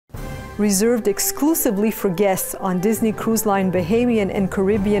Reserved exclusively for guests on Disney Cruise Line Bahamian and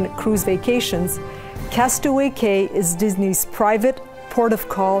Caribbean cruise vacations, Castaway Cay is Disney's private port of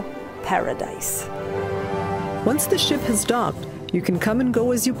call paradise. Once the ship has docked, you can come and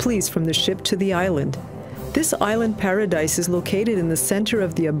go as you please from the ship to the island. This island paradise is located in the center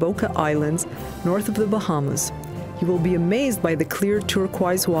of the Aboca Islands, north of the Bahamas. You will be amazed by the clear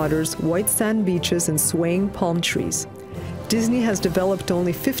turquoise waters, white sand beaches, and swaying palm trees. Disney has developed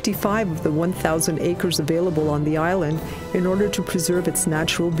only 55 of the 1,000 acres available on the island in order to preserve its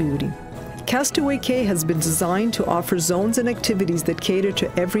natural beauty. Castaway Cay has been designed to offer zones and activities that cater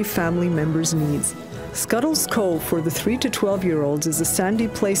to every family member's needs. Scuttle's Cove for the 3 to 12-year-olds is a sandy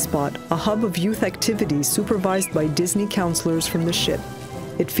play spot, a hub of youth activities supervised by Disney counselors from the ship.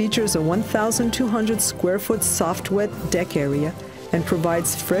 It features a 1,200 square foot soft wet deck area and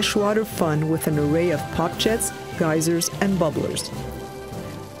provides freshwater fun with an array of pop jets, geysers, and bubblers.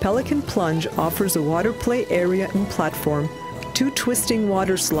 Pelican Plunge offers a water play area and platform, 2 twisting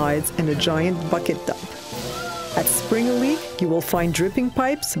water slides, and a giant bucket dump. At Springer League, you will find dripping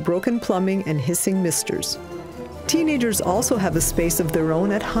pipes, broken plumbing, and hissing misters. Teenagers also have a space of their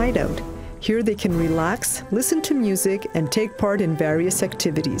own at Hideout. Here they can relax, listen to music, and take part in various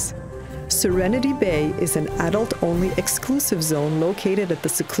activities. Serenity Bay is an adult-only exclusive zone located at the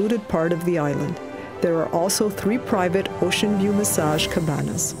secluded part of the island. There are also 3 private ocean view massage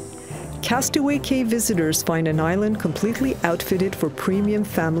cabanas. Castaway Cay visitors find an island completely outfitted for premium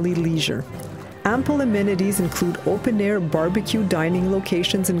family leisure. Ample amenities include open-air barbecue dining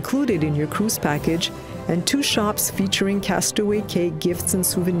locations included in your cruise package and 2 shops featuring Castaway Cay gifts and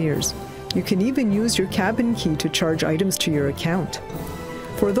souvenirs. You can even use your cabin key to charge items to your account.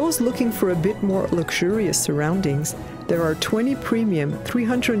 For those looking for a bit more luxurious surroundings, there are 20 premium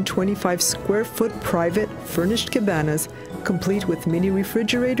 325 square foot private furnished cabanas complete with mini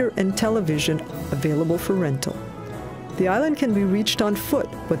refrigerator and television available for rental. The island can be reached on foot,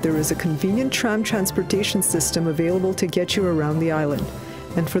 but there is a convenient tram transportation system available to get you around the island.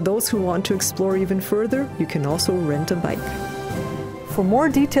 And for those who want to explore even further, you can also rent a bike. For more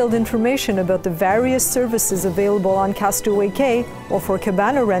detailed information about the various services available on Castaway Cay or for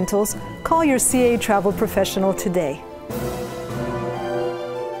cabana rentals, call your CA travel professional today.